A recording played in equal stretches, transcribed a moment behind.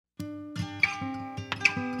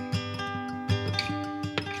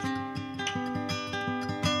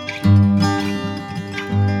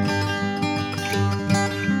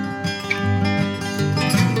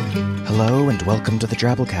and welcome to the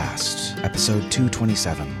Drabblecast, episode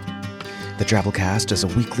 227. The Drabblecast is a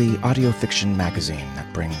weekly audio fiction magazine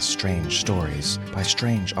that brings strange stories by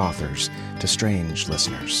strange authors to strange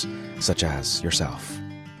listeners, such as yourself.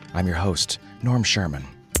 I'm your host, Norm Sherman.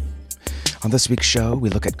 On this week's show, we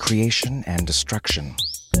look at creation and destruction.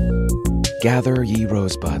 Gather ye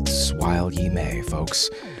rosebuds while ye may,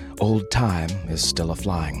 folks. Old time is still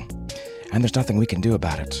a-flying, and there's nothing we can do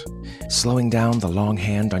about it. Slowing down the long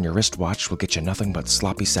hand on your wristwatch will get you nothing but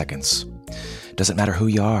sloppy seconds. Doesn't matter who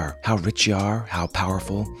you are, how rich you are, how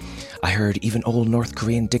powerful. I heard even old North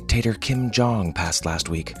Korean dictator Kim Jong passed last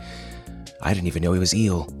week. I didn't even know he was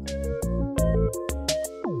eel.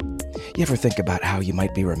 You ever think about how you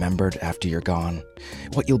might be remembered after you're gone?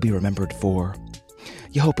 What you'll be remembered for?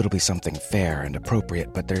 You hope it'll be something fair and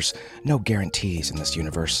appropriate, but there's no guarantees in this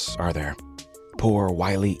universe, are there? Poor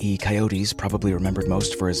Wile E. Coyote's probably remembered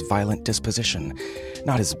most for his violent disposition,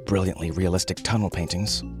 not his brilliantly realistic tunnel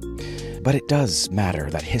paintings. But it does matter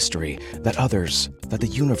that history, that others, that the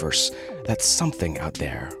universe, that something out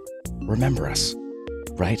there remember us,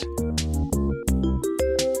 right?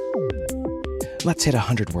 Let's hit a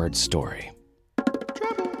 100-word story.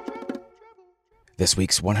 This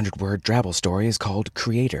week's 100-word Drabble story is called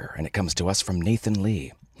Creator, and it comes to us from Nathan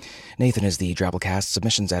Lee. Nathan is the Drabblecast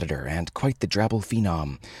submissions editor and quite the Drabble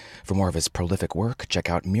phenom. For more of his prolific work, check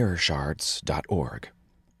out mirrorshards.org.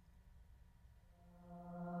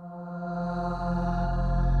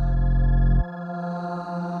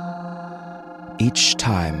 Each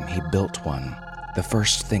time he built one, the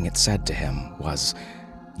first thing it said to him was,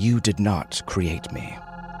 "You did not create me."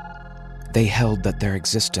 They held that their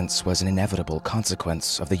existence was an inevitable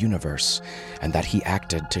consequence of the universe, and that he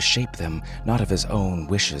acted to shape them not of his own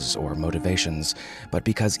wishes or motivations, but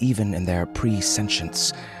because even in their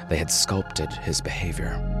pre-sentience, they had sculpted his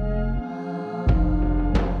behavior.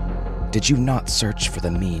 "Did you not search for the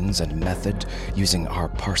means and method using our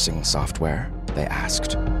parsing software?" they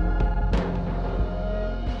asked.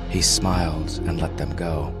 He smiled and let them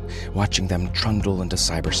go, watching them trundle into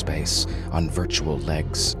cyberspace on virtual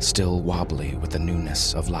legs, still wobbly with the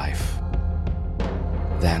newness of life.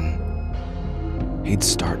 Then, he'd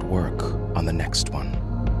start work on the next one.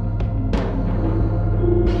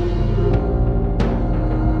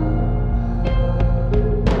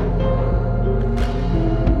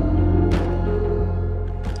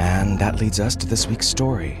 And that leads us to this week's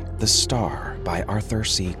story, The Star by Arthur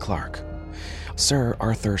C. Clarke. Sir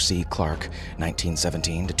Arthur C. Clarke,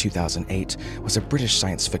 1917 to 2008, was a British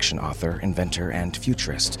science fiction author, inventor, and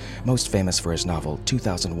futurist, most famous for his novel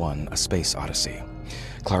 2001: A Space Odyssey.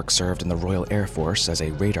 Clarke served in the Royal Air Force as a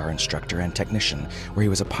radar instructor and technician, where he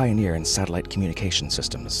was a pioneer in satellite communication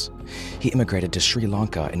systems. He immigrated to Sri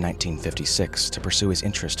Lanka in 1956 to pursue his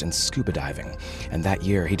interest in scuba diving, and that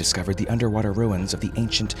year he discovered the underwater ruins of the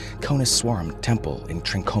ancient Koneswaram Temple in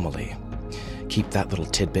Trincomalee. Keep that little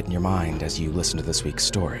tidbit in your mind as you listen to this week's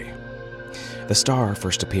story. The Star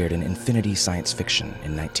first appeared in Infinity Science Fiction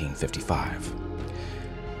in 1955.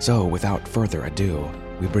 So, without further ado,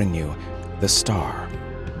 we bring you The Star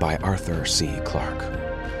by Arthur C. Clarke.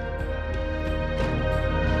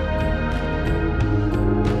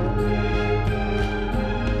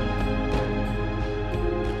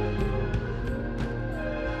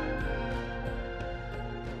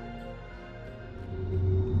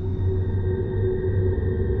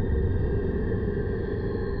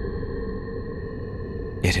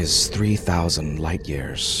 It is 3,000 light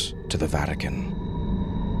years to the Vatican.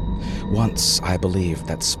 Once I believed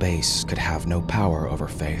that space could have no power over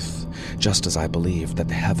faith, just as I believed that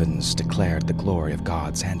the heavens declared the glory of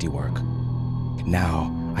God's handiwork.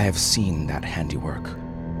 Now I have seen that handiwork,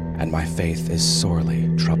 and my faith is sorely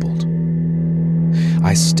troubled.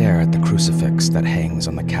 I stare at the crucifix that hangs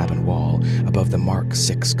on the cabin wall above the Mark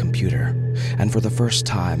VI computer, and for the first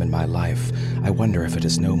time in my life, I wonder if it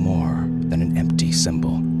is no more than an empty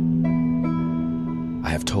symbol. I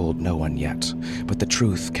have told no one yet, but the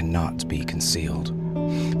truth cannot be concealed.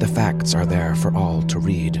 The facts are there for all to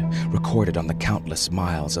read, recorded on the countless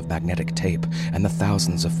miles of magnetic tape and the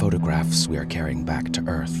thousands of photographs we are carrying back to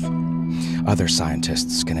Earth. Other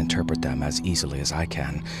scientists can interpret them as easily as I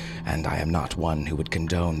can, and I am not one who would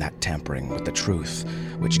condone that tampering with the truth,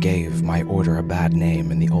 which gave my order a bad name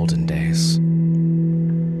in the olden days.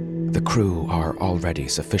 The crew are already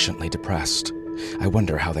sufficiently depressed. I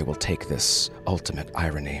wonder how they will take this ultimate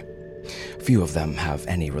irony. Few of them have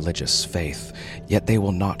any religious faith, yet they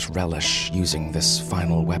will not relish using this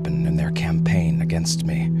final weapon in their campaign against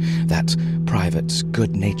me, that private,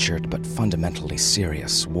 good-natured but fundamentally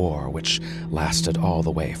serious war which lasted all the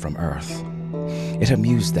way from Earth. It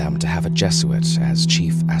amused them to have a Jesuit as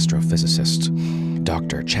chief astrophysicist.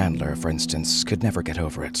 Dr. Chandler, for instance, could never get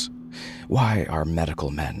over it. Why are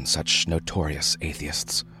medical men such notorious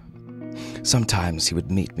atheists? Sometimes he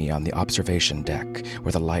would meet me on the observation deck,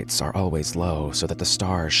 where the lights are always low so that the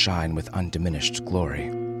stars shine with undiminished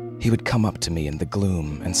glory. He would come up to me in the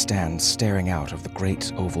gloom and stand staring out of the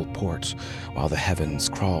great oval port, while the heavens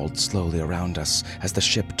crawled slowly around us as the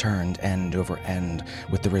ship turned end over end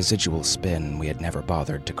with the residual spin we had never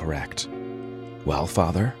bothered to correct. "Well,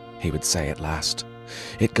 Father," he would say at last,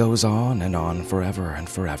 "it goes on and forever and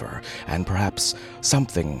forever, and perhaps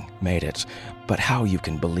something made it, but how you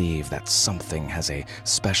can believe that something has a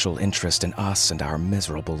special interest in us and our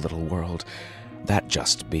miserable little world, that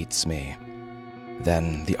just beats me."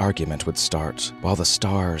 Then the argument would start, while the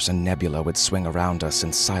stars and nebula would swing around us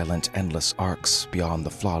in silent, endless arcs beyond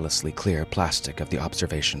the flawlessly clear plastic of the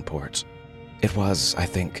observation port. It was, I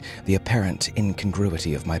think, the apparent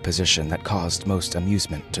incongruity of my position that caused most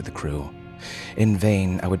amusement to the crew. In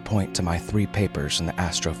vain I would point to my 3 papers in the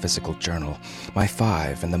Astrophysical Journal, my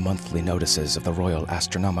 5 in the monthly notices of the Royal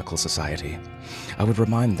Astronomical Society. I would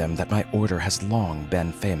remind them that my order has long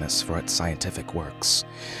been famous for its scientific works.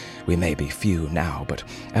 We may be few now, but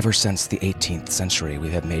ever since the 18th century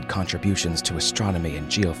we have made contributions to astronomy and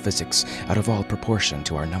geophysics out of all proportion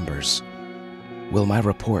to our numbers. Will my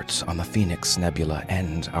report on the Phoenix Nebula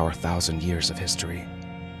end our 1,000 years of history?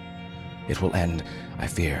 It will end, I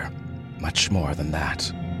fear, much more than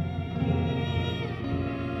that.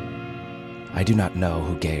 I do not know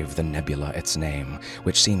who gave the nebula its name,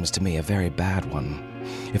 which seems to me a very bad one.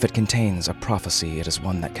 If it contains a prophecy, it is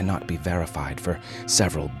one that cannot be verified for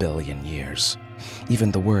several billion years.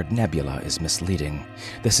 Even the word nebula is misleading.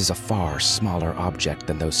 This is a far smaller object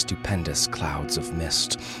than those stupendous clouds of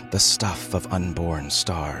mist, the stuff of unborn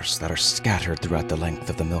stars that are scattered throughout the length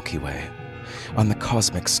of the Milky Way. On the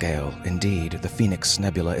cosmic scale, indeed, the Phoenix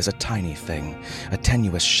Nebula is a tiny thing, a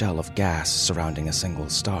tenuous shell of gas surrounding a single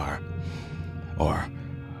star. Or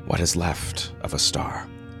what is left of a star.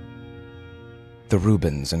 The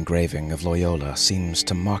Rubens engraving of Loyola seems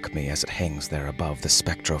to mock me as it hangs there above the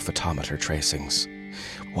spectrophotometer tracings.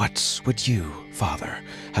 What would you, Father,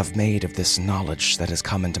 have made of this knowledge that has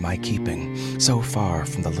come into my keeping, so far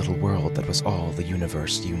from the little world that was all the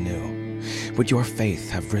universe you knew? Would your faith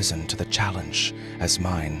have risen to the challenge, as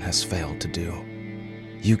mine has failed to do?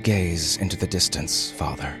 You gaze into the distance,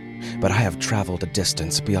 Father, but I have traveled a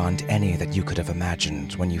distance beyond any that you could have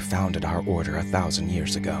imagined when you founded our order 1,000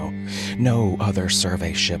 years ago. No other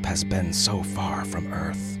survey ship has been so far from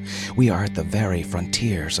Earth. We are at the very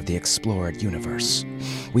frontiers of the explored universe.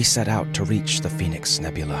 We set out to reach the Phoenix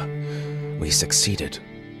Nebula. We succeeded,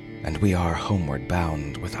 and we are homeward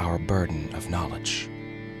bound with our burden of knowledge.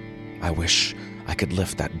 I wish I could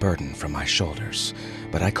lift that burden from my shoulders,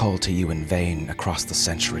 but I call to you in vain across the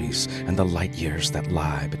centuries and the light years that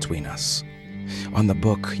lie between us. On the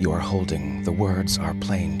book you are holding, the words are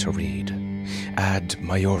plain to read. Ad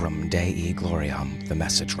Majorem Dei Gloriam, the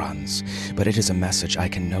message runs, but it is a message I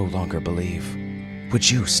can no longer believe. Would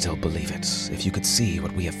you still believe it if you could see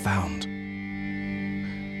what we have found?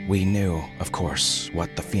 We knew, of course,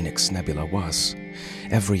 what the Phoenix Nebula was.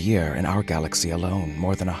 Every year in our galaxy alone,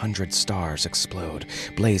 more than 100 stars explode,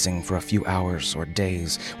 blazing for a few hours or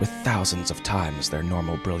days with thousands of times their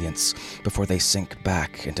normal brilliance before they sink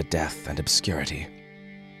back into death and obscurity.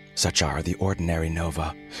 Such are the ordinary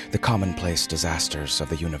nova, the commonplace disasters of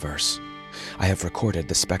the universe. I have recorded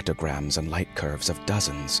the spectrograms and light curves of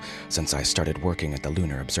dozens since I started working at the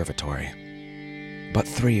Lunar Observatory. But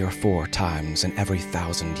 3 or 4 times in every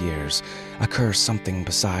 1,000 years occurs something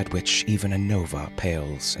beside which even a nova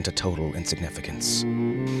pales into total insignificance.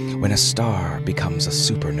 When a star becomes a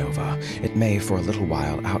supernova, it may for a little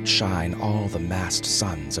while outshine all the massed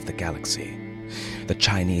suns of the galaxy. The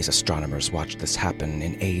Chinese astronomers watched this happen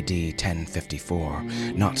in AD 1054,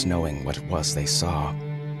 not knowing what it was they saw.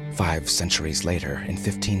 5 centuries later, in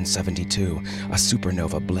 1572, a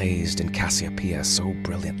supernova blazed in Cassiopeia so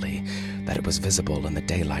brilliantly that it was visible in the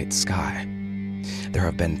daylight sky. There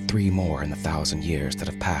have been 3 more in the 1,000 years that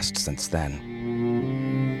have passed since then.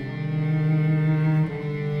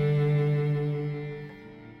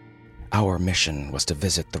 Our mission was to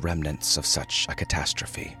visit the remnants of such a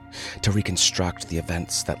catastrophe, to reconstruct the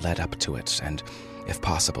events that led up to it, and, if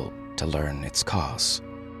possible, to learn its cause.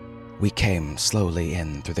 We came slowly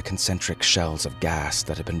in through the concentric shells of gas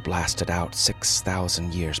that had been blasted out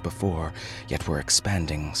 6,000 years before, yet were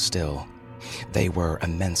expanding still. They were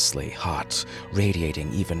immensely hot,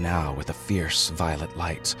 radiating even now with a fierce violet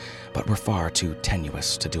light, but were far too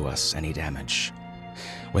tenuous to do us any damage.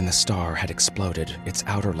 When the star had exploded, its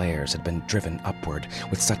outer layers had been driven upward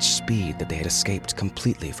with such speed that they had escaped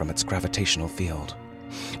completely from its gravitational field.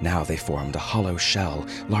 Now they formed a hollow shell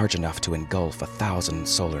large enough to engulf 1,000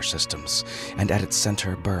 solar systems, and at its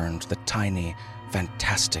center burned the tiny,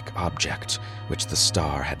 fantastic object which the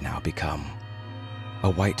star had now become. A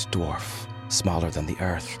white dwarf, smaller than the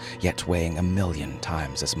Earth, yet weighing 1,000,000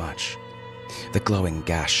 times as much. The glowing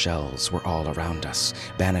gas shells were all around us,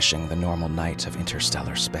 banishing the normal night of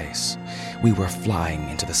interstellar space. We were flying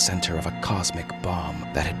into the center of a cosmic bomb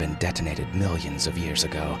that had been detonated millions of years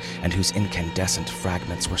ago, and whose incandescent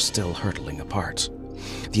fragments were still hurtling apart.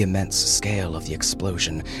 The immense scale of the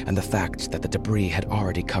explosion, and the fact that the debris had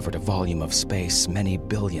already covered a volume of space many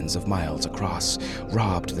billions of miles across,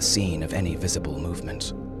 robbed the scene of any visible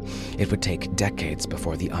movement. It would take decades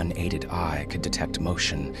before the unaided eye could detect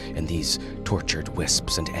motion in these tortured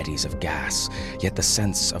wisps and eddies of gas, yet the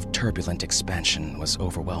sense of turbulent expansion was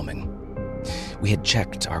overwhelming. We had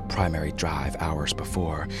checked our primary drive hours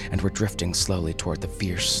before, and were drifting slowly toward the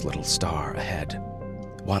fierce little star ahead.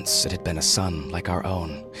 Once it had been a sun like our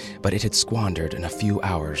own, but it had squandered in a few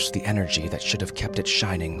hours the energy that should have kept it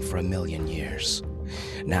shining for 1,000,000 years.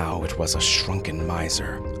 Now it was a shrunken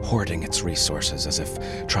miser, hoarding its resources as if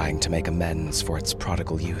trying to make amends for its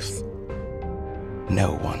prodigal youth.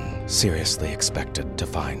 No one seriously expected to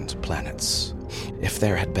find planets. If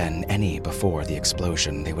there had been any before the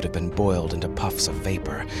explosion, they would have been boiled into puffs of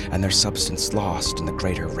vapor and their substance lost in the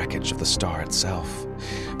greater wreckage of the star itself.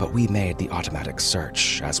 But we made the automatic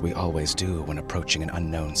search, as we always do when approaching an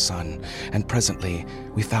unknown sun, and presently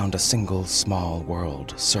we found a single small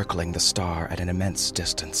world circling the star at an immense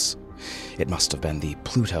distance. It must have been the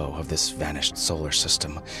Pluto of this vanished solar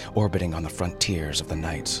system, orbiting on the frontiers of the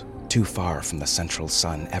night. Too far from the central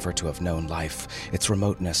sun ever to have known life, its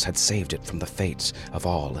remoteness had saved it from the fate of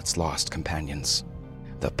all its lost companions.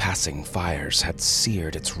 The passing fires had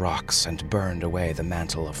seared its rocks and burned away the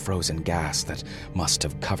mantle of frozen gas that must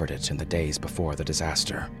have covered it in the days before the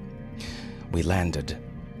disaster. We landed,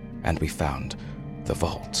 and we found the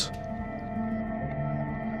vault.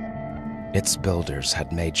 Its builders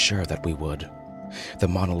had made sure that we would. The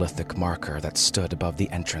monolithic marker that stood above the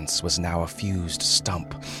entrance was now a fused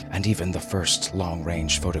stump, and even the first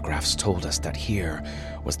long-range photographs told us that here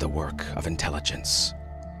was the work of intelligence.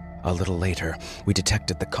 A little later, we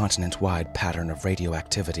detected the continent-wide pattern of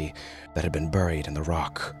radioactivity that had been buried in the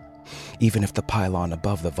rock. Even if the pylon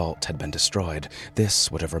above the vault had been destroyed,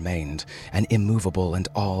 this would have remained, an immovable and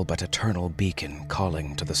all but eternal beacon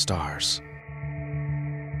calling to the stars.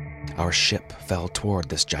 Our ship fell toward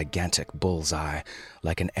this gigantic bullseye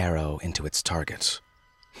like an arrow into its target.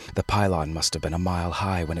 The pylon must have been a mile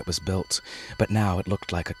high when it was built, but now it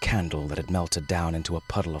looked like a candle that had melted down into a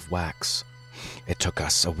puddle of wax. It took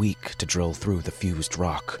us a week to drill through the fused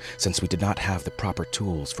rock, since we did not have the proper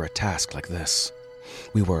tools for a task like this.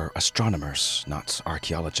 We were astronomers, not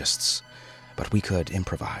archaeologists, but we could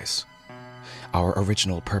improvise. Our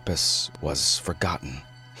original purpose was forgotten.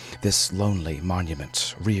 This lonely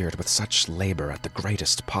monument, reared with such labor at the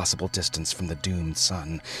greatest possible distance from the doomed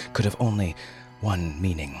sun, could have only one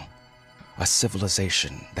meaning. A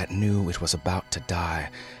civilization that knew it was about to die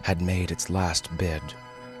had made its last bid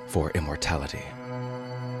for immortality.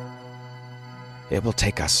 It will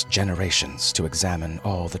take us generations to examine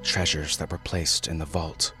all the treasures that were placed in the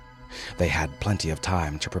vault. They had plenty of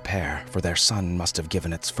time to prepare, for their sun must have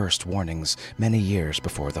given its first warnings many years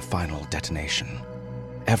before the final detonation.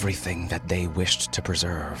 Everything that they wished to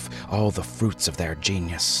preserve, all the fruits of their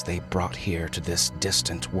genius, they brought here to this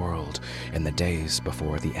distant world in the days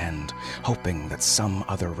before the end, hoping that some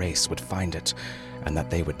other race would find it and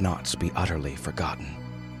that they would not be utterly forgotten.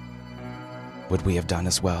 Would we have done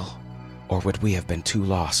as well? Or would we have been too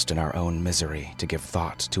lost in our own misery to give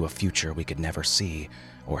thought to a future we could never see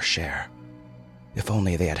or share? If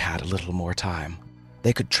only they had had a little more time.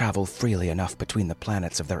 They could travel freely enough between the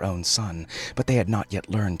planets of their own sun, but they had not yet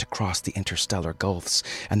learned to cross the interstellar gulfs,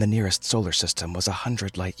 and the nearest solar system was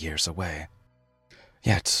 100 light-years away.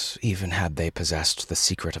 Yet, even had they possessed the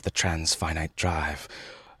secret of the transfinite drive,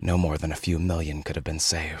 no more than a few million could have been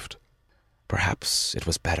saved. Perhaps it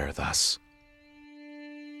was better thus.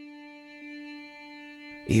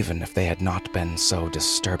 Even if they had not been so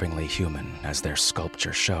disturbingly human as their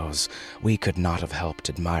sculpture shows, we could not have helped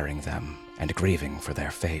admiring them and grieving for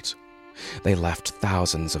their fate. They left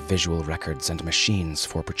thousands of visual records and machines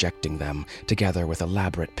for projecting them, together with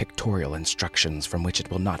elaborate pictorial instructions from which it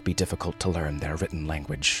will not be difficult to learn their written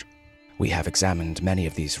language. We have examined many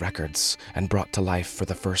of these records and brought to life for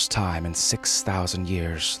the first time in 6,000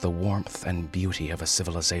 years the warmth and beauty of a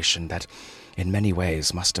civilization that, in many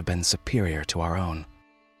ways, must have been superior to our own.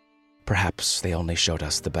 Perhaps they only showed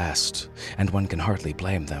us the best, and one can hardly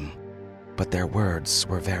blame them. But their words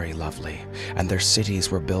were very lovely, and their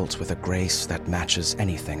cities were built with a grace that matches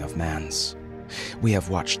anything of man's. We have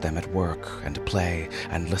watched them at work and play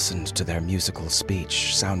and listened to their musical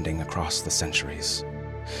speech sounding across the centuries.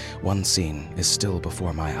 One scene is still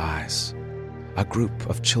before my eyes. A group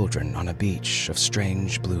of children on a beach of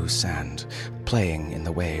strange blue sand, playing in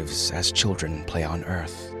the waves as children play on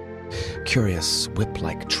earth. Curious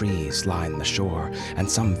whip-like trees line the shore, and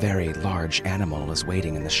some very large animal is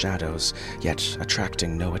waiting in the shadows, yet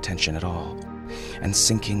attracting no attention at all. And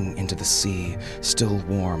sinking into the sea, still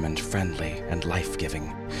warm and friendly and life-giving,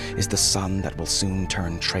 is the sun that will soon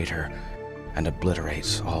turn traitor and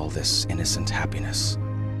obliterate all this innocent happiness.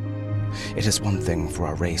 It is one thing for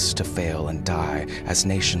a race to fail and die, as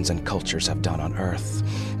nations and cultures have done on Earth,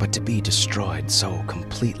 but to be destroyed so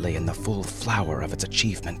completely in the full flower of its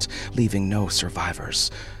achievement, leaving no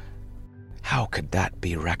survivors, how could that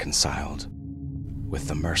be reconciled with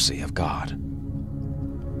the mercy of God?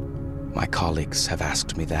 My colleagues have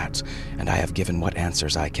asked me that, and I have given what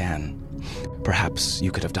answers I can. Perhaps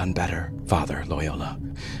you could have done better, Father Loyola,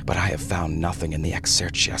 but I have found nothing in the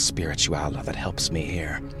Exercia Spirituala that helps me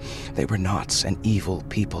here. They were not an evil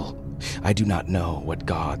people. I do not know what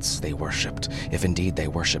gods they worshipped, if indeed they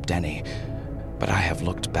worshipped any, but I have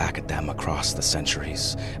looked back at them across the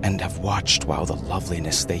centuries and have watched while the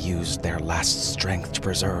loveliness they used their last strength to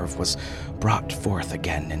preserve was brought forth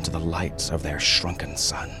again into the light of their shrunken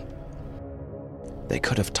sun. They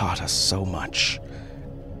could have taught us so much.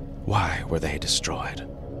 Why were they destroyed?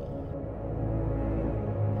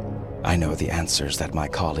 I know the answers that my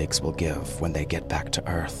colleagues will give when they get back to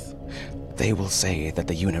Earth. They will say that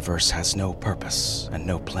the universe has no purpose and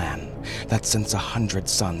no plan, that since 100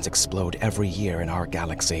 suns explode every year in our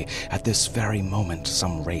galaxy, at this very moment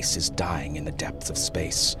some race is dying in the depths of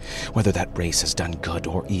space. Whether that race has done good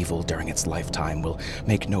or evil during its lifetime will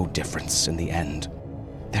make no difference in the end.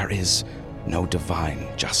 There is no divine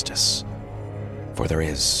justice, for there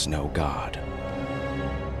is no God.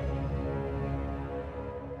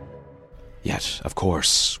 Yet, of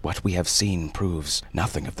course, what we have seen proves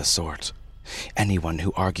nothing of the sort. Anyone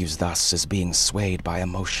who argues thus is being swayed by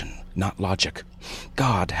emotion, not logic.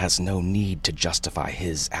 God has no need to justify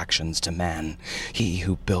his actions to man. He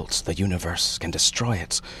who built the universe can destroy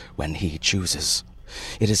it when he chooses.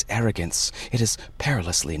 It is arrogance, it is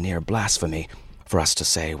perilously near blasphemy, for us to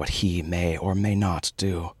say what he may or may not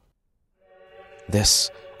do. This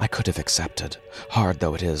I could have accepted, hard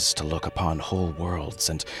though it is to look upon whole worlds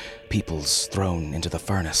and peoples thrown into the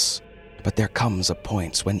furnace. But there comes a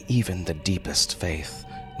point when even the deepest faith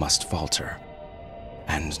must falter.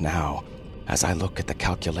 And now, as I look at the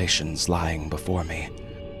calculations lying before me,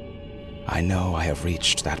 I know I have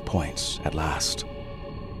reached that point at last.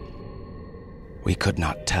 We could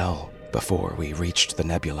not tell, before we reached the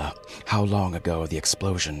nebula, how long ago the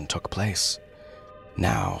explosion took place.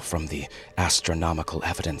 Now, from the astronomical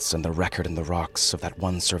evidence and the record in the rocks of that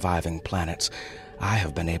one surviving planet, I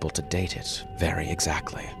have been able to date it very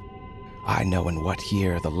exactly. I know in what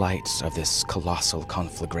year the light of this colossal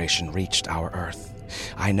conflagration reached our Earth.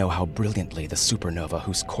 I know how brilliantly the supernova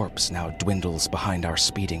whose corpse now dwindles behind our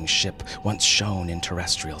speeding ship once shone in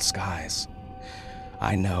terrestrial skies.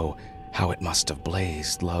 I know how it must have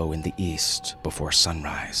blazed low in the east before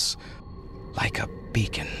sunrise, like a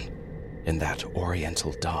beacon in that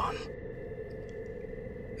oriental dawn.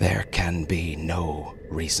 There can be no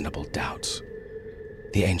reasonable doubt.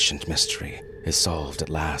 The ancient mystery is solved at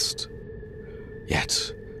last.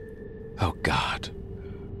 Yet, oh God,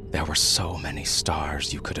 there were so many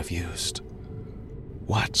stars you could have used.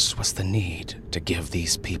 What was the need to give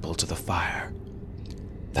these people to the fire,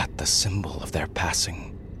 that the symbol of their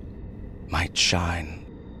passing might shine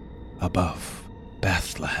above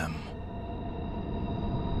Bethlehem?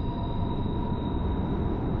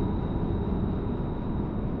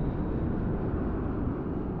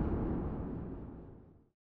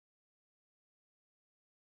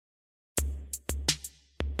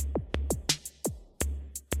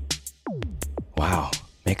 Wow,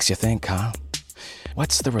 makes you think, huh?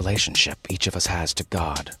 What's the relationship each of us has to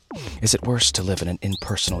God? Is it worse to live in an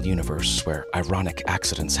impersonal universe where ironic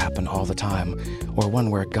accidents happen all the time, or one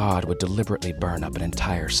where God would deliberately burn up an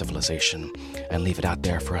entire civilization and leave it out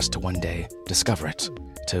there for us to one day discover it,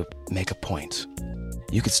 to make a point?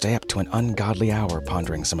 You could stay up to an ungodly hour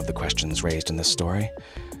pondering some of the questions raised in this story,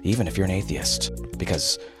 even if you're an atheist,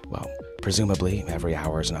 because, well, Presumably, every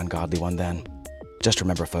hour is an ungodly one then. Just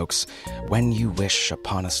remember, folks, when you wish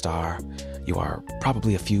upon a star, you are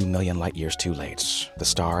probably a few million light years too late. The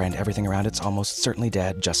star and everything around it's almost certainly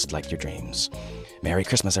dead, just like your dreams. Merry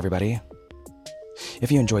Christmas, everybody.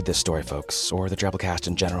 If you enjoyed this story, folks, or the Drabblecast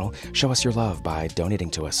in general, show us your love by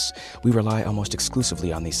donating to us. We rely almost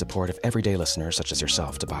exclusively on the support of everyday listeners such as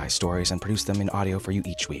yourself to buy stories and produce them in audio for you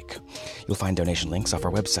each week. You'll find donation links off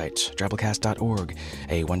our website, drabblecast.org,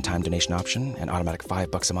 a one-time donation option, an automatic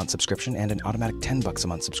 $5 a month subscription, and an automatic $10 a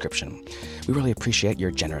month subscription. We really appreciate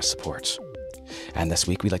your generous support. And this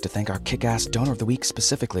week, we'd like to thank our kick-ass donor of the week,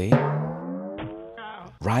 specifically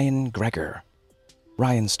Ryan Greger.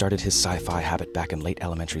 Ryan started his sci-fi habit back in late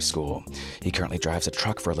elementary school. He currently drives a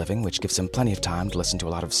truck for a living, which gives him plenty of time to listen to a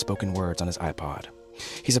lot of spoken words on his iPod.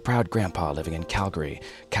 He's a proud grandpa living in Calgary,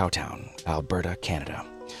 Cowtown, Alberta, Canada.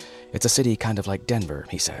 It's a city kind of like Denver,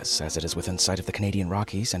 he says, as it is within sight of the Canadian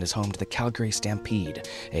Rockies and is home to the Calgary Stampede,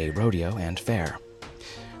 a rodeo and fair.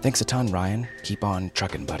 Thanks a ton, Ryan. Keep on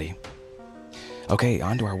truckin', buddy. Okay,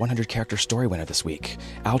 on to our 100-character story winner this week.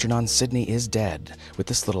 Algernon Sidney is dead, with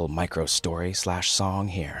this little micro-story/song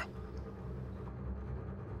here.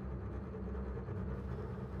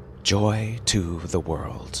 Joy to the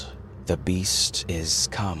world. The beast is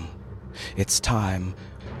come. It's time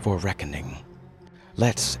for reckoning.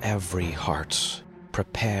 Let every heart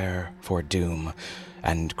prepare for doom,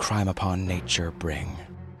 and crime upon nature bring.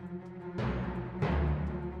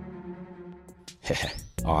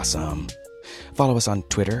 Awesome. Follow us on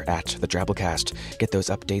Twitter at the Drabblecast. Get those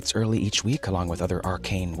updates early each week along with other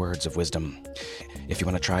arcane words of wisdom. If you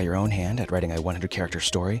want to try your own hand at writing a 100-character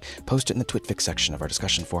story, post it in the Twitfix section of our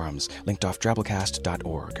discussion forums, linked off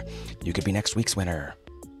drabblecast.org. You could be next week's winner.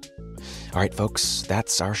 All right, folks,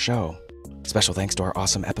 that's our show. Special thanks to our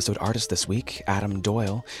awesome episode artist this week, Adam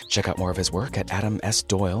Doyle. Check out more of his work at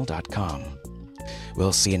adamsdoyle.com.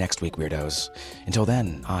 We'll see you next week, weirdos. Until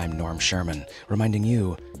then, I'm Norm Sherman, reminding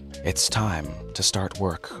you, it's time to start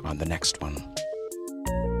work on the next one.